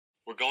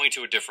going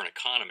to a different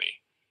economy,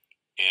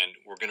 and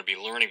we're going to be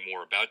learning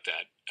more about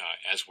that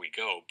as we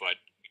go. But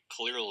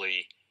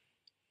clearly,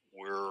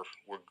 we're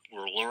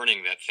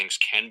learning that things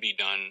can be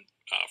done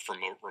from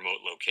remote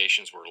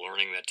locations. We're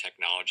learning that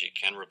technology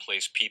can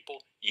replace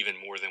people even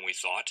more than we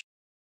thought.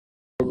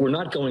 We're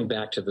not going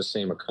back to the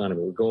same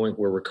economy.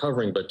 We're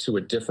recovering, but to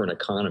a different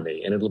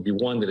economy, and it'll be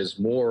one that is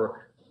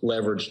more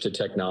leveraged to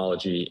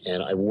technology.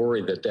 And I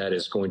worry that that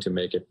is going to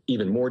make it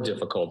even more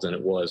difficult than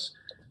it was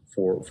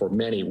for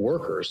many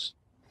workers.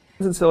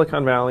 In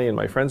Silicon Valley, and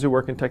my friends who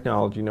work in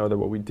technology know that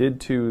what we did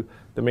to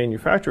the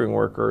manufacturing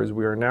workers,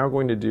 we are now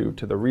going to do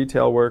to the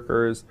retail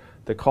workers,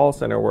 the call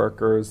center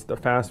workers, the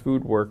fast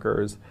food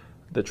workers,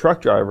 the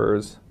truck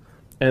drivers,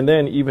 and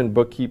then even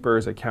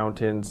bookkeepers,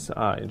 accountants,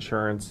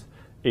 insurance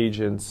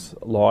agents,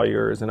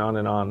 lawyers, and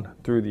on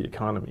through the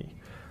economy.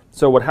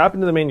 So what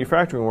happened to the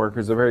manufacturing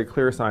workers is a very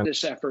clear sign.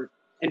 This effort,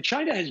 and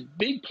China has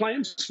big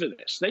plans for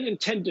this. They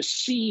intend to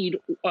seed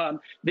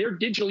their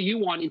digital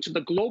yuan into the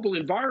global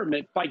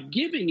environment by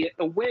giving it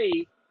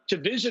away to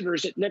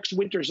visitors at next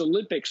winter's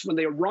Olympics. When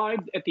they arrive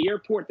at the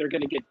airport, they're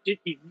going to get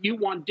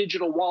yuan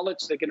digital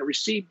wallets. They're going to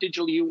receive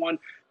digital yuan.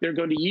 They're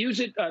going to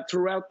use it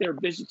throughout their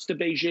visits to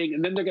Beijing,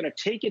 and then they're going to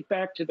take it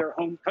back to their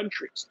home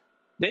countries.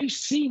 They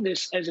see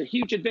this as a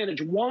huge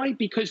advantage. Why?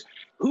 Because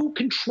who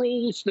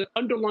controls the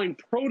underlying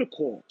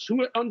protocols,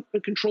 who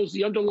controls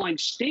the underlying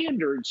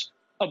standards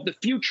of the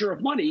future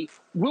of money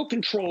will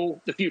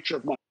control the future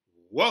of money.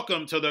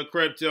 Welcome to the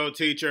Crypto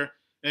Teacher.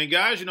 And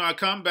guys, I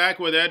come back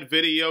with that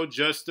video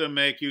just to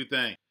make you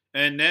think.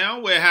 And now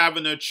we're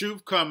having the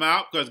truth come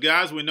out because,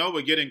 guys, we know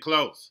we're getting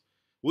close.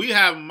 We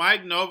have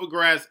Mike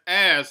Novogratz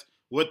asked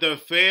what the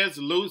Fed's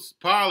loose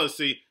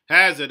policy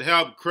has it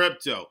helped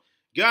crypto.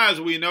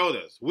 Guys, we know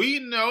this. We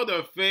know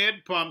the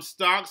Fed pumps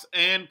stocks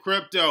and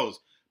cryptos,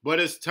 but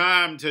it's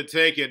time to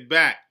take it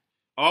back.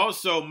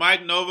 Also,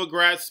 Mike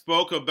Novogratz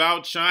spoke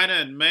about China,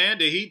 and man,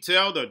 did he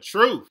tell the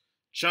truth.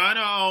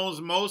 China owns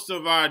most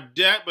of our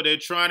debt, but they're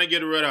trying to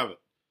get rid of it.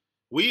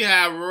 We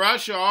have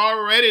Russia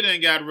already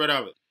done got rid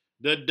of it.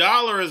 The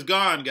dollar is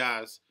gone,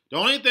 guys. The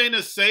only thing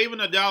that's saving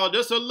the dollar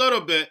just a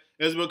little bit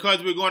is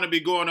because we're going to be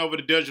going over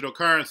to digital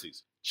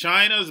currencies.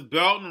 China's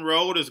Belt and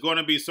Road is going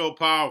to be so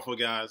powerful,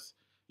 guys.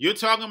 You're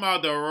talking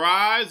about the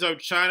rise of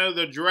China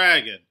the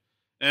Dragon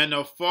and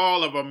the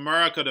fall of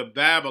America to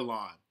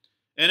Babylon.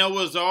 And it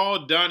was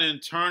all done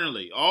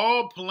internally,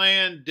 all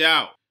planned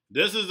out.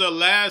 This is the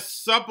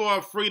last supper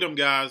of freedom,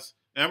 guys.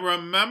 And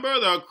remember,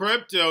 the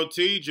Crypto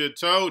Teacher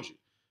told you.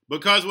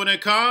 Because when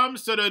it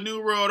comes to the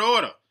New World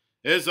Order,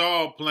 it's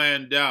all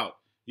planned out.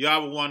 You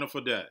have a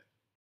wonderful day.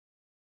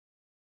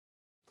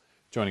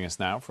 Joining us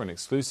now for an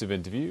exclusive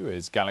interview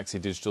is Galaxy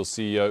Digital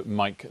CEO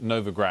Mike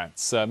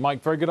Novogratz.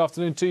 Mike, very good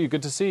afternoon to you.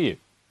 Good to see you.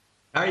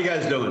 How are you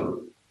guys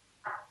doing?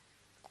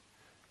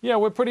 Yeah,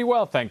 we're pretty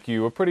well, thank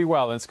you. We're pretty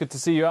well, and it's good to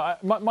see you.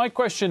 My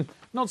question,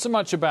 not so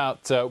much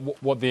about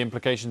what the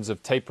implications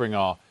of tapering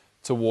are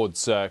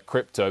towards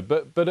crypto,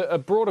 but a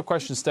broader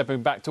question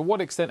stepping back. To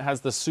what extent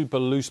has the super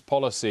loose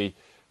policy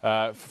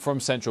from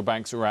central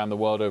banks around the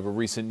world over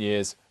recent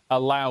years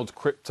allowed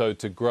crypto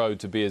to grow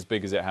to be as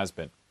big as it has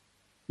been?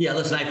 Yeah,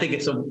 listen, I think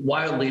it's a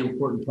wildly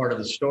important part of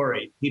the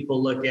story.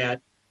 People look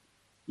at,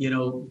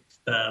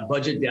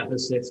 budget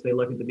deficits. They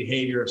look at the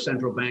behavior of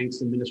central banks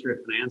and Ministry of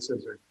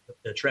Finances or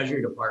the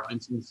Treasury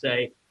departments and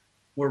say,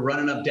 we're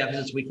running up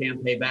deficits we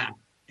can't pay back.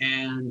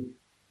 And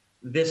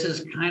this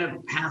is kind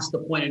of past the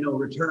point of no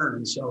return.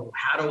 And so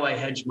how do I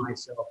hedge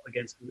myself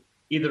against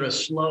either a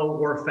slow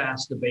or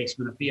fast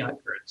debasement of fiat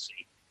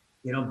currency?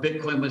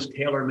 Bitcoin was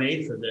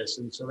tailor-made for this.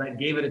 And so that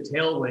gave it a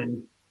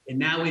tailwind. And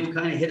now we've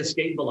kind of hit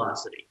escape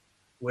velocity,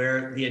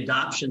 where the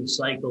adoption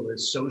cycle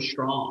is so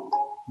strong,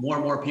 more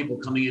and more people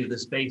coming into the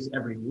space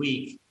every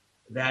week,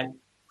 that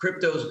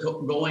crypto's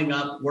going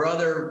up where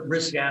other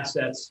risk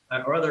assets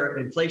or other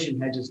inflation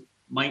hedges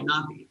might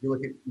not be. If you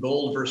look at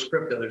gold versus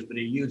crypto, there's been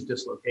a huge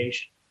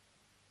dislocation.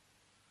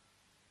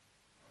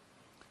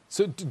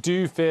 So do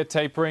you fear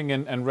tapering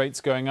and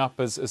rates going up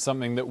as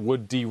something that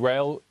would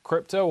derail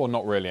crypto, or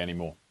not really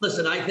anymore?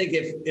 Listen, I think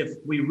if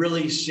we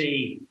really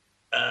see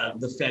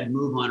the Fed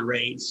move on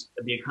rates,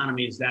 the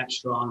economy is that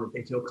strong that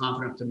they feel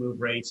confident to move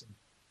rates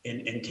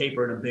and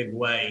taper in a big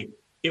way,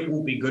 it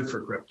won't be good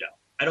for crypto.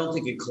 I don't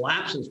think it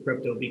collapses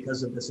crypto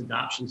because of this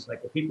adoption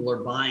cycle. People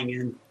are buying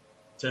in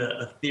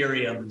to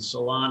Ethereum and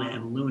Solana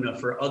and Luna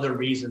for other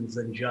reasons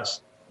than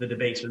just the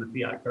debasement of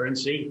fiat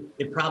currency.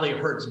 It probably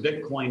hurts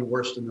Bitcoin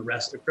worse than the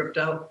rest of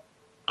crypto.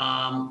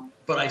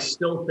 But I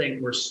still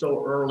think we're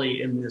so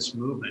early in this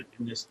movement,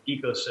 in this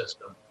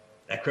ecosystem,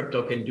 that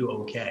crypto can do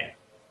okay.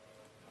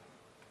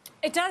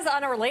 It does,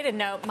 on a related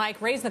note,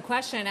 Mike, raise the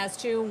question as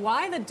to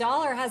why the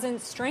dollar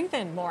hasn't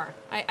strengthened more.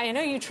 I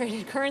know you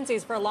traded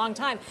currencies for a long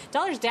time.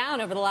 Dollar's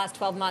down over the last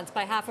 12 months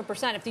by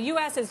 0.5%. If the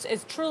U.S.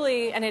 is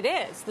truly, and it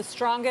is, the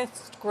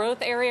strongest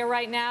growth area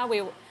right now,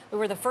 we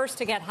were the first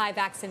to get high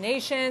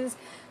vaccinations.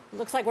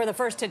 Looks like we're the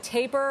first to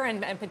taper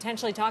and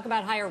potentially talk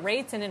about higher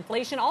rates and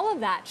inflation. All of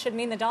that should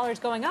mean the dollar's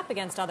going up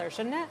against others,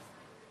 shouldn't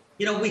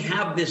it? We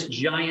have this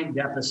giant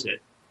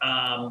deficit.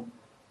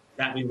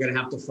 that we're going to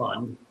have to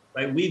fund,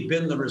 right? We've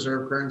been the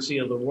reserve currency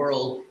of the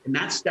world, and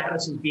that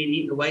status is being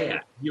eaten away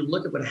at. You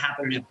look at what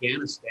happened in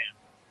Afghanistan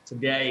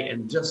today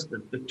and just the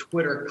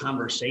Twitter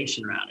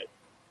conversation around it,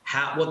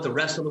 what the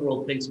rest of the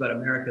world thinks about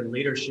American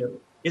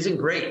leadership isn't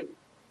great.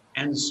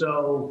 And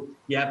so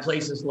you have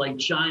places like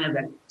China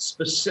that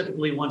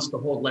specifically wants to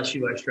hold less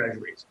U.S.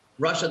 treasuries,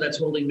 Russia that's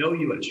holding no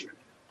U.S.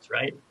 treasuries,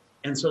 right?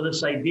 And so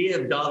this idea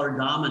of dollar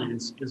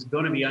dominance is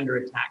going to be under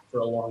attack for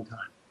a long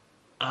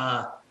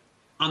time.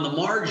 On the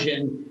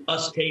margin,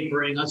 us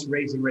tapering, us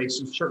raising rates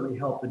will certainly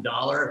help the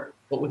dollar.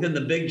 But within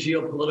the big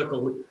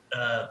geopolitical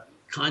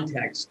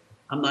context,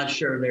 I'm not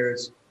sure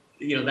there's,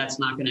 that's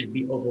not going to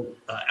be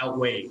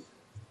outweighed.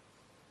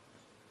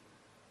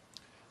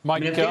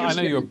 Mike, I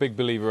know you're a big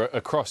believer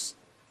across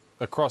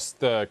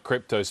the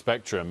crypto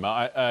spectrum.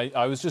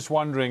 I was just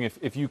wondering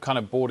if you kind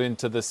of bought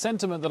into the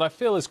sentiment that I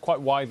feel is quite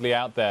widely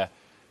out there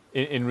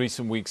in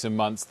recent weeks and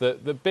months,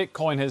 that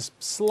Bitcoin has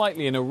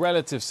slightly, in a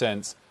relative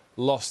sense,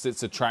 lost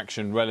its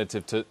attraction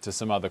relative to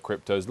some other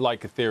cryptos,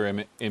 like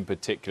Ethereum in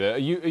particular. Are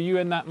you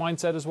in that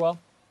mindset as well?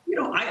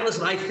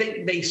 I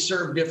think they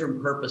serve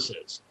different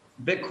purposes.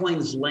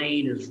 Bitcoin's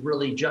lane is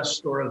really just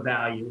store of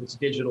value. It's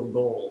digital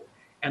gold.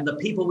 And the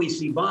people we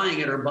see buying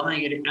it are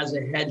buying it as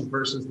a hedge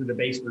versus the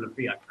debasement of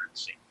fiat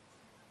currency.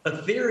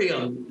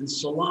 Ethereum and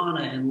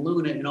Solana and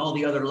Luna and all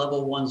the other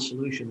level 1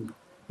 solutions,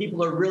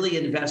 people are really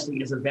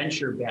investing as a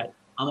venture bet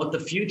on what the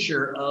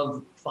future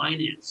of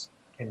finance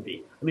can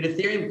be. I mean,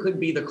 Ethereum could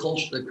be the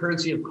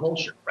currency of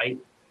culture, right?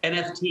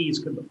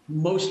 NFTs could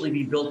mostly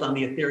be built on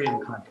the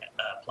Ethereum content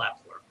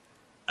platform.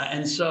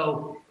 And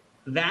so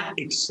that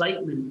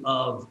excitement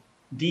of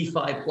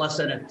DeFi plus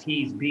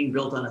NFTs being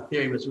built on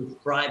Ethereum is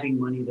what's driving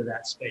money to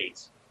that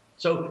space.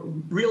 So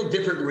real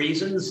different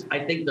reasons. I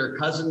think they're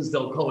cousins.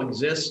 They'll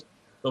coexist.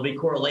 There'll be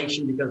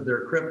correlation because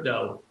they're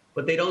crypto,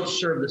 but they don't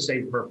serve the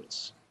same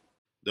purpose.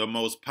 The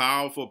most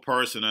powerful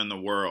person in the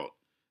world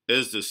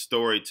is the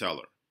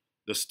storyteller.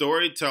 The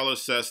storyteller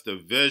sets the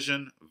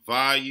vision,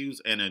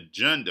 values, and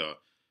agenda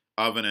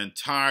of an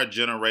entire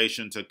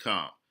generation to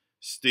come.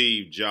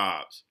 Steve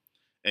Jobs.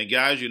 And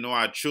guys,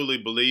 I truly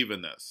believe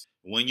in this.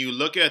 When you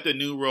look at the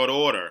New World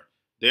Order,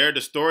 they're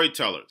the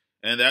storytellers.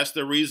 And that's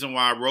the reason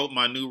why I wrote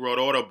my New World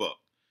Order book.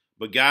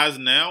 But guys,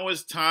 now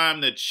it's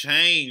time to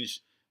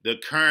change the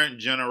current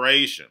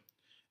generation.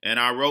 And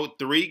I wrote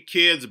 3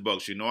 kids'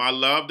 books. I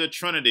love the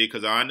Trinity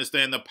because I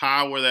understand the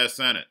power that's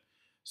in it.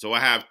 So I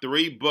have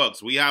 3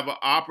 books. We have an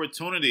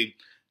opportunity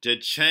to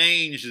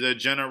change the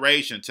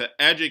generation, to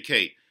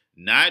educate,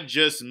 not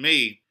just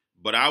me,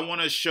 but I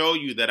want to show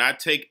you that I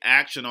take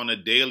action on a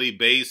daily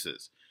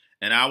basis.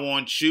 And I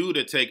want you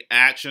to take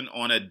action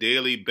on a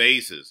daily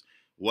basis.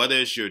 Whether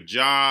it's your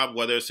job,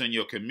 whether it's in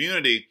your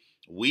community,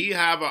 we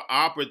have an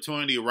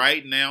opportunity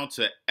right now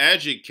to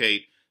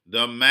educate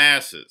the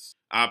masses.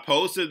 I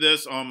posted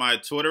this on my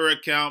Twitter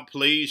account.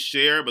 Please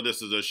share, but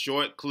this is a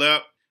short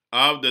clip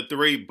of the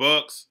 3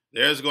 books.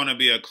 There's going to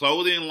be a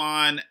clothing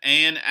line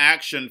and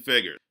action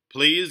figures.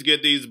 Please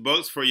get these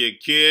books for your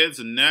kids,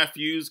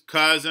 nephews,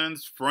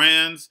 cousins,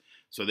 friends,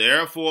 so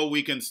therefore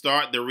we can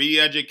start the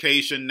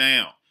re-education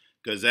now.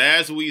 Because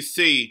as we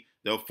see,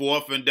 the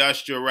 4th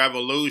Industrial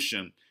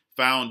Revolution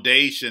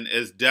foundation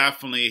is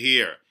definitely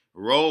here.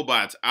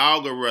 Robots,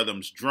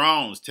 algorithms,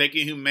 drones,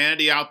 taking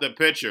humanity out the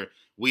picture.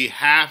 We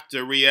have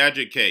to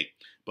re-educate.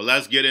 But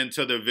let's get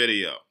into the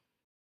video.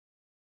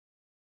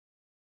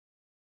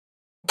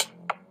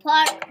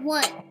 Part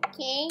 1.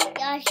 King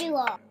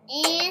Joshua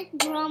and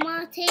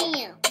Grandma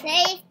Tam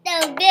save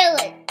the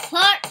village.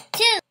 Part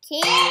 2.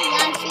 King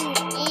Joshua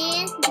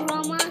and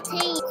Grandma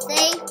Tam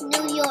save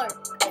New York.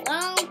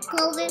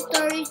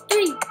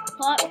 COVID-33.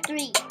 Part 3.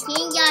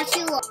 King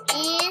Joshua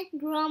and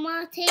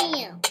Grandma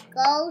Tam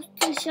goes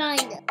to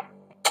China.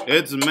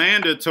 It's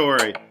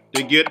mandatory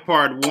to get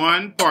part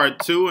 1, part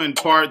 2, and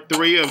part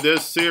 3 of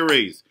this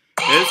series.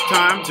 It's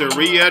time to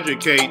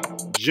re-educate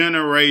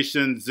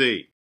Generation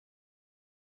Z.